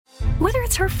Whether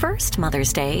it's her first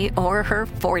Mother's Day or her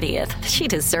 40th, she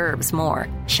deserves more.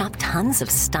 Shop tons of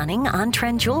stunning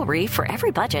on-trend jewelry for every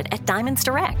budget at Diamonds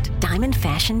Direct. Diamond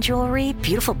fashion jewelry,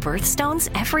 beautiful birthstones,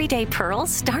 everyday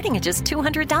pearls starting at just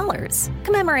 $200.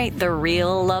 Commemorate the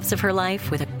real loves of her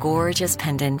life with a gorgeous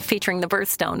pendant featuring the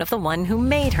birthstone of the one who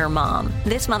made her mom.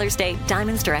 This Mother's Day,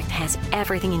 Diamonds Direct has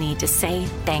everything you need to say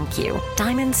thank you.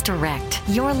 Diamonds Direct.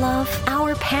 Your love,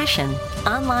 our passion.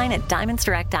 Online at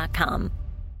diamondsdirect.com.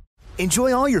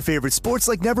 Enjoy all your favorite sports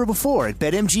like never before at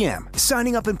BetMGM.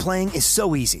 Signing up and playing is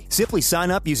so easy. Simply sign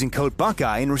up using code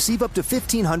Buckeye and receive up to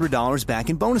 $1,500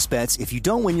 back in bonus bets if you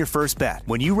don't win your first bet.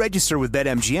 When you register with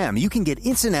BetMGM, you can get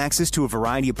instant access to a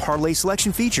variety of parlay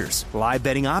selection features, live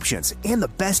betting options, and the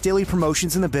best daily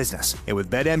promotions in the business. And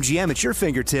with BetMGM at your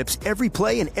fingertips, every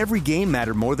play and every game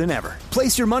matter more than ever.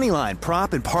 Place your moneyline,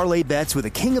 prop, and parlay bets with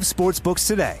the king of sportsbooks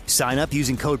today. Sign up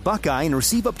using code Buckeye and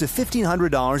receive up to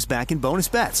 $1,500 back in bonus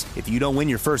bets if you don't win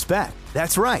your first bet.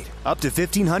 That's right, up to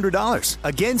 $1,500.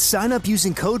 Again, sign up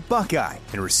using code Buckeye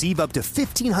and receive up to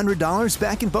 $1,500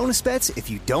 back in bonus bets if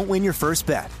you don't win your first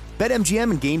bet.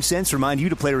 BetMGM and GameSense remind you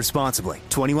to play responsibly.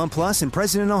 21 plus and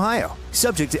present in Ohio.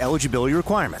 Subject to eligibility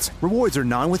requirements. Rewards are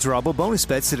non-withdrawable bonus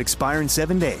bets that expire in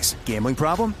 7 days. Gambling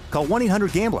problem? Call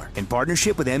 1-800-GAMBLER in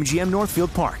partnership with MGM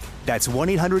Northfield Park. That's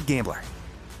 1-800-GAMBLER.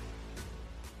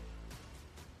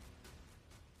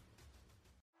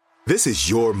 This is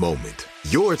your moment,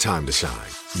 your time to shine,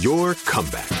 your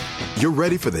comeback. You're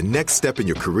ready for the next step in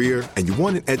your career, and you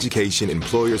want an education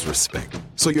employers respect.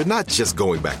 So you're not just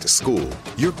going back to school,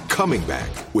 you're coming back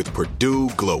with Purdue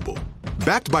Global.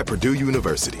 Backed by Purdue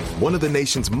University, one of the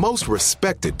nation's most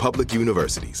respected public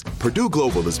universities, Purdue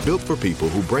Global is built for people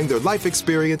who bring their life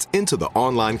experience into the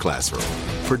online classroom.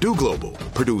 Purdue Global,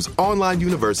 Purdue's online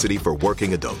university for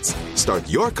working adults. Start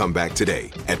your comeback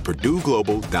today at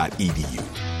purdueglobal.edu.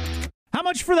 How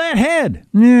much for that head?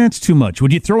 It's too much.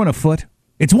 Would you throw in a foot?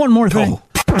 It's one more thing.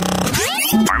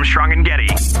 Armstrong and Getty.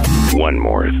 One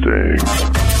more thing.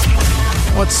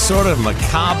 What sort of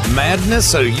macabre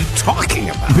madness are you talking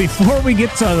about? Before we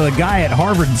get to the guy at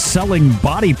Harvard selling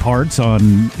body parts on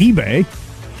eBay,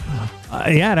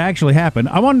 yeah, it actually happened.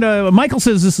 Michael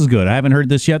says this is good. I haven't heard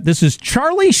this yet. This is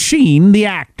Charlie Sheen, the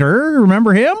actor.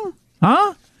 Remember him?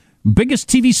 Huh? Biggest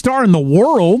TV star in the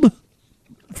world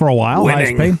for a while.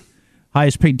 Winning.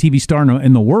 Highest paid TV star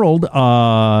in the world.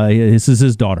 This is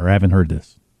his daughter. I haven't heard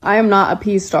this. I am not a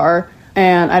P star,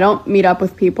 and I don't meet up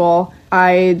with people.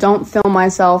 I don't film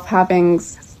myself I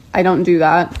don't do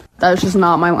that. That's just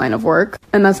not my line of work,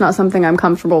 and that's not something I'm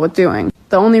comfortable with doing.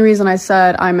 The only reason I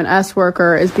said I'm an S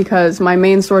worker is because my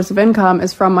main source of income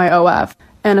is from my OF.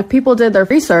 And if people did their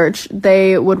research,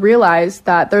 they would realize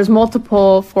that there's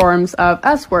multiple forms of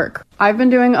S work. I've been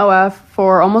doing OF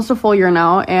for almost a full year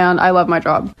now, and I love my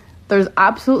job. There's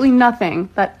absolutely nothing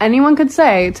that anyone could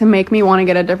say to make me want to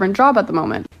get a different job at the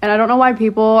moment. And I don't know why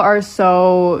people are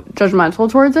so judgmental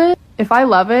towards it. If I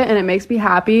love it and it makes me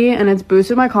happy and it's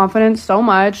boosted my confidence so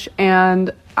much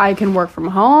and I can work from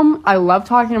home, I love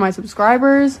talking to my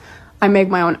subscribers, I make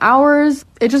my own hours,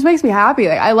 it just makes me happy.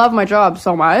 Like, I love my job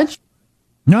so much.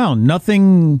 No,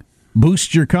 nothing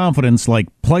boosts your confidence like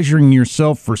pleasuring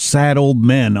yourself for sad old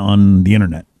men on the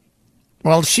internet.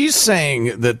 Well, she's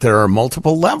saying that there are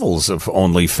multiple levels of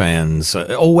OnlyFans.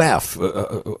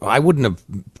 OF. I wouldn't have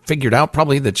figured out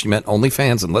probably that she meant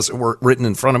OnlyFans unless it were written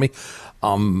in front of me.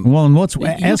 Well, and what's S work?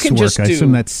 I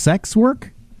assume that's sex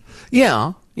work?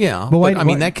 Yeah. But I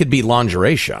mean, that could be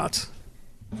lingerie shots.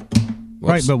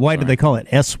 Right, but why did they call it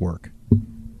S work?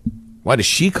 Why does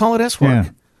she call it S work?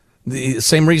 Yeah. The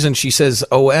same reason she says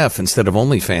OF instead of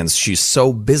OnlyFans. She's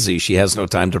so busy she has no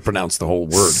time to pronounce the whole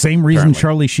word. Same reason apparently.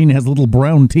 Charlie Sheen has little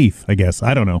brown teeth, I guess.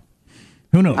 I don't know.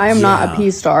 Who knows? I am not a P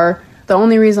star. The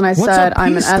only reason I said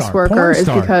I'm an S worker is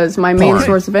because my main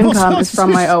source of income is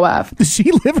from my OF. Does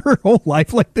she live her whole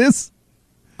life like this?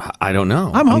 I don't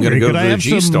know. I'm hungry. going to go to the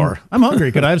G store. I'm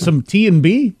hungry. Could I have some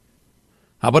T&B?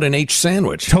 How about an H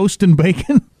sandwich? Toast and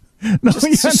bacon? No,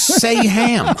 just say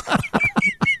ham.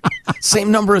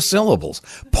 Same number of syllables.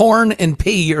 Porn and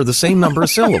P are the same number of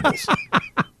syllables.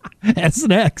 S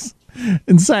and X.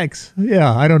 And sex.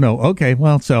 Yeah, I don't know. Okay,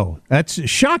 well, so that's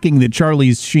shocking that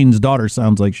Charlie Sheen's daughter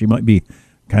sounds like she might be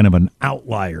kind of an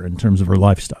outlier in terms of her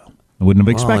lifestyle. I wouldn't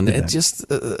have expected that. Just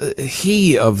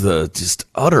he of the just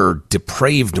utter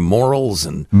depraved morals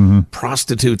and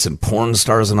prostitutes and porn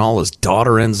stars and all, his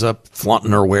daughter ends up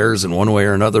flaunting her wares in one way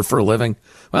or another for a living.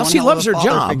 Well, she loves her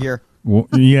job. Figure. Well,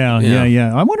 yeah.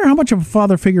 I wonder how much of a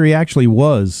father figure he actually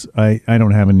was. I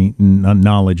don't have any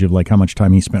knowledge of like how much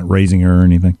time he spent raising her or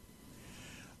anything.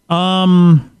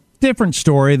 different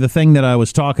story. The thing that I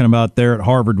was talking about there at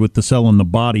Harvard with the selling the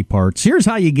body parts. Here's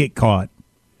how you get caught.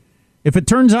 If it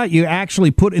turns out you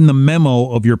actually put in the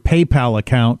memo of your PayPal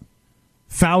account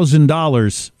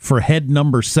 $1,000 for head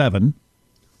number 7,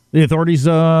 the authorities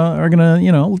are going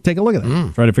to, take a look at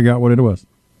that. Try to figure out what it was.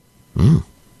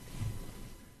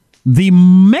 The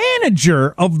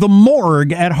manager of the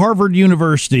morgue at Harvard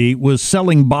University was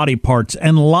selling body parts,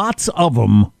 and lots of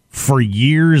them, for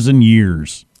years and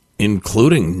years.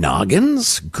 Including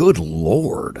noggins? Good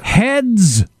Lord.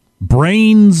 Heads,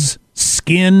 brains,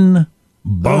 skin,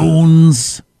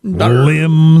 bones,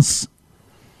 limbs.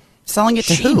 Selling it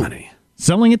to who?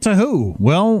 Selling it to who?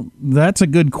 Well, that's a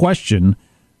good question.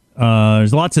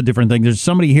 There's lots of different things. There's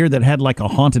somebody here that had like a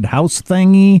haunted house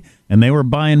thingy, and they were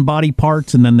buying body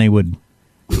parts, and then they would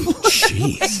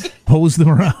pose them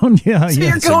around. Yeah, so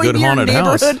you're going to your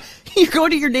neighborhood. You go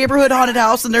to your neighborhood haunted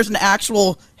house, and there's an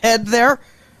actual head there.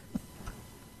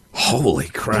 Holy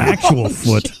crap! Actual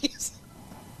foot.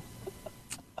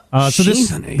 So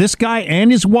this guy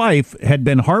and his wife had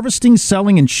been harvesting,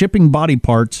 selling, and shipping body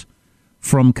parts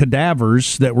from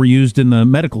cadavers that were used in the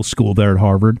medical school there at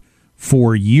Harvard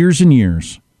for years and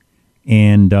years,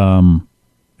 and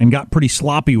got pretty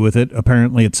sloppy with it,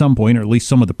 apparently, at some point, or at least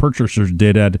some of the purchasers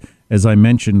did, as I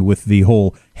mentioned, with the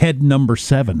whole head number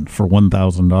 7 for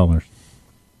 $1,000.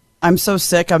 I'm so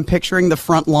sick. I'm picturing the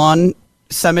front lawn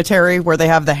cemetery where they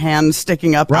have the hands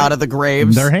sticking up out of the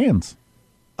graves. Their hands.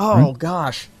 Oh,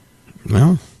 gosh.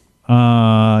 Well,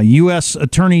 U.S.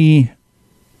 attorney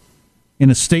in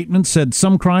a statement said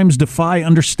some crimes defy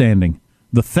understanding.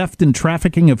 The theft and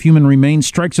trafficking of human remains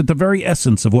strikes at the very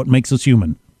essence of what makes us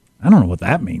human. I don't know what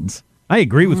that means. I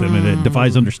agree with him. It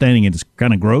defies understanding. It's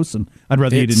kind of gross, and I'd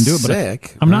rather you didn't do it.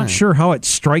 But I'm not sure how it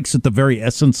strikes at the very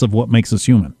essence of what makes us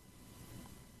human.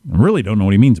 I really don't know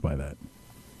what he means by that.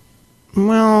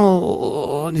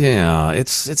 Well, yeah,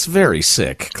 it's very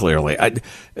sick, clearly.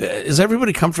 Is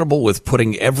everybody comfortable with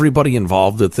putting everybody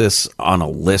involved with this on a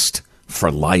list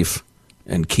for life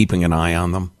and keeping an eye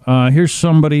on them? Here's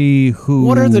somebody who...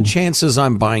 What are the chances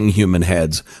I'm buying human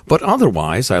heads, but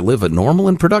otherwise I live a normal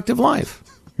and productive life?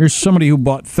 Here's somebody who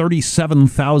bought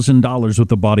 $37,000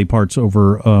 worth of body parts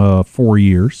over 4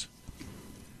 years.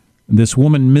 This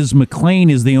woman, Ms. McLean,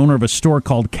 is the owner of a store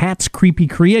called Cat's Creepy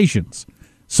Creations.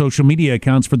 Social media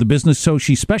accounts for the business, so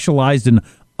she specialized in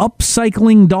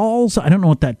upcycling dolls. I don't know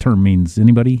what that term means.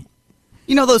 Anybody?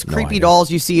 You know those creepy dolls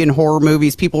you see in horror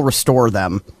movies? People restore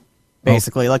them,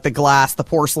 basically, like the glass, the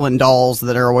porcelain dolls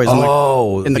that are always in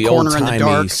the corner in the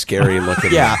dark. Scary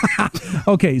looking. Yeah.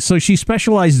 Okay, so she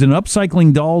specialized in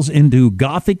upcycling dolls into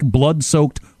gothic,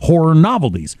 blood-soaked horror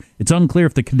novelties. It's unclear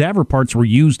if the cadaver parts were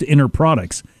used in her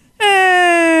products.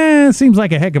 Seems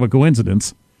like a heck of a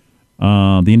coincidence.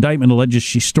 The indictment alleges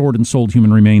she stored and sold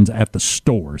human remains at the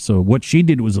store. So what she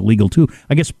did was illegal, too.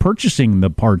 I guess purchasing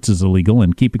the parts is illegal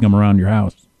and keeping them around your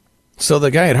house. So the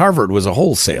guy at Harvard was a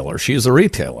wholesaler. She's a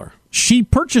retailer. She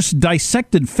purchased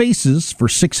dissected faces for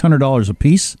 $600 a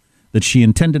piece that she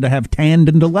intended to have tanned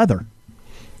into leather.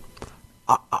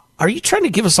 Are you trying to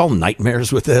give us all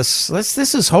nightmares with this?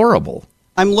 This is horrible.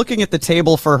 I'm looking at the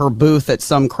table for her booth at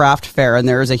some craft fair, and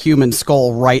there is a human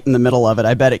skull right in the middle of it.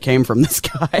 I bet it came from this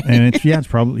guy. And it's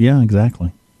probably,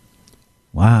 exactly.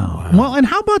 Wow. Well, and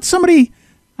how about somebody,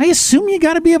 I assume you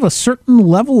got to be of a certain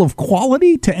level of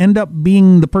quality to end up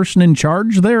being the person in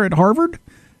charge there at Harvard?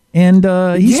 And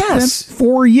he spent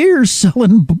 4 years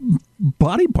selling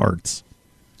body parts.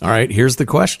 All right, here's the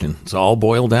question. It's all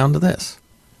boiled down to this.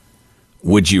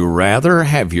 Would you rather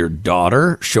have your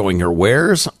daughter showing her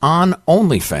wares on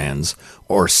OnlyFans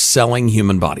or selling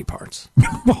human body parts?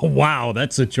 Oh, wow,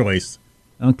 that's a choice.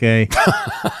 Okay.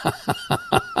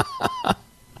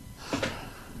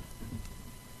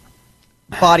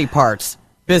 Body parts.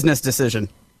 Business decision,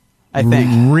 I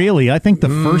think. Really? I think the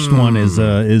first one is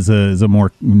a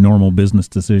more normal business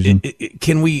decision.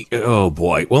 Can we... Oh,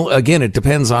 boy. Well, again, it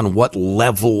depends on what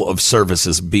level of service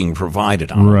is being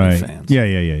provided on OnlyFans.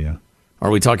 Yeah. Are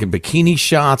we talking bikini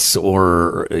shots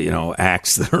or,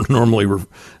 acts that are normally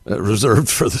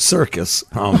reserved for the circus?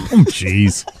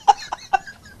 Jeez.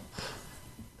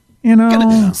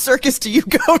 What circus do you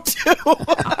go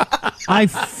to? I'm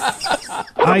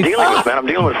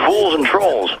dealing with fools and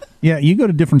trolls. Yeah, you go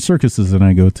to different circuses than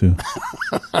I go to.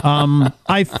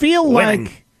 I feel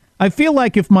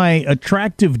like if my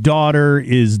attractive daughter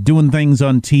is doing things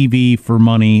on TV for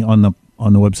money on the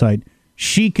website,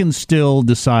 she can still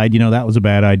decide, that was a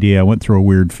bad idea. I went through a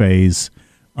weird phase,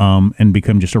 and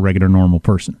become just a regular normal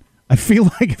person. I feel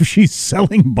like if she's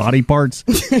selling body parts,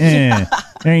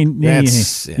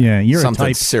 You're something a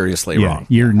type, seriously wrong.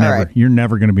 You're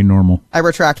never going to be normal. I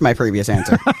retract my previous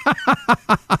answer.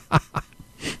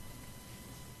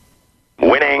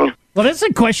 Winning. Well, that's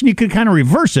a question you could kind of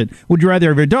reverse it. Would you rather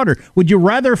have your daughter? Would you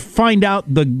rather find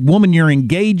out the woman you're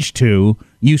engaged to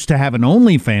used to have an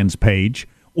OnlyFans page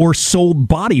or sold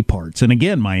body parts? And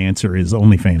again, my answer is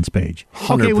OnlyFans page.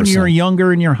 100%. Okay, when you were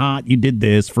younger and you're hot, you did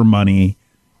this for money.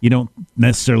 You don't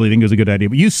necessarily think it was a good idea,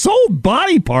 but you sold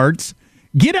body parts.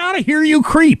 Get out of here, you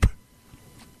creep.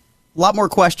 A lot more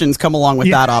questions come along with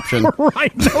that option.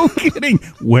 Right, no kidding.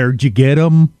 Where'd you get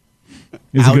them?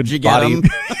 How'd you get them?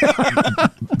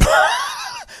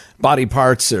 Body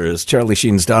parts, or as Charlie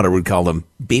Sheen's daughter would call them,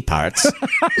 B parts.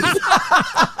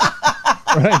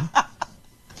 Right.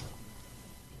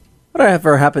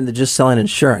 Whatever happened to just selling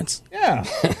insurance? Yeah.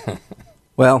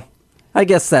 Well, I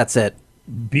guess that's it.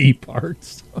 B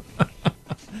parts.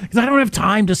 Because I don't have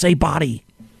time to say body.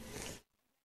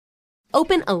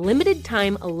 Open a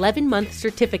limited-time 11-month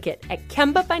certificate at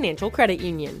Kemba Financial Credit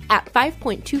Union. At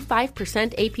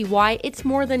 5.25% APY, it's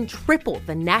more than triple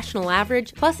the national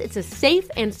average, plus it's a safe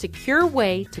and secure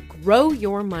way to grow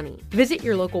your money. Visit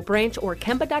your local branch or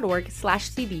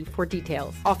kemba.org/CD for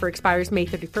details. Offer expires May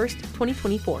 31st,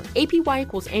 2024. APY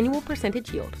equals annual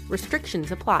percentage yield.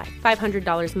 Restrictions apply.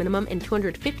 $500 minimum and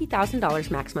 $250,000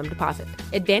 maximum deposit.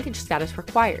 Advantage status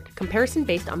required. Comparison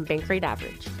based on bank rate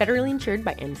average. Federally insured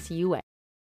by NCUA.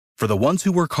 For the ones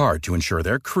who work hard to ensure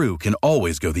their crew can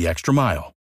always go the extra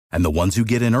mile, and the ones who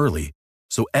get in early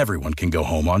so everyone can go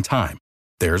home on time,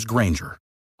 there's Grainger,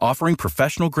 offering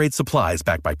professional-grade supplies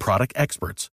backed by product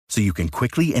experts so you can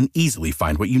quickly and easily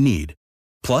find what you need.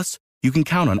 Plus, you can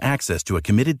count on access to a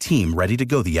committed team ready to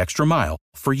go the extra mile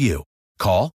for you.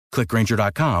 Call, click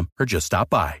Grainger.com, or just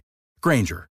stop by.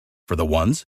 Grainger, for the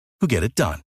ones who get it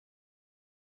done.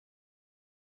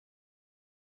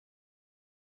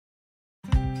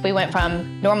 We went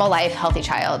from normal life, healthy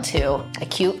child to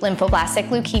acute lymphoblastic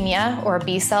leukemia, or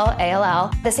B-cell ALL.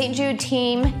 The St. Jude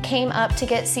team came up to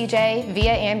get CJ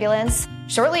via ambulance.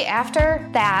 Shortly after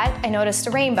that, I noticed a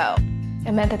rainbow.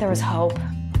 It meant that there was hope.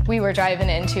 We were driving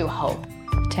into hope.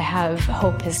 To have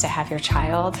hope is to have your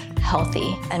child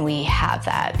healthy, and we have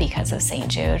that because of St.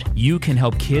 Jude. You can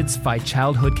help kids fight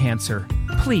childhood cancer.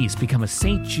 Please become a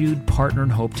St. Jude Partner in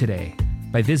Hope today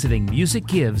by visiting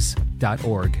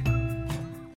musicgives.org.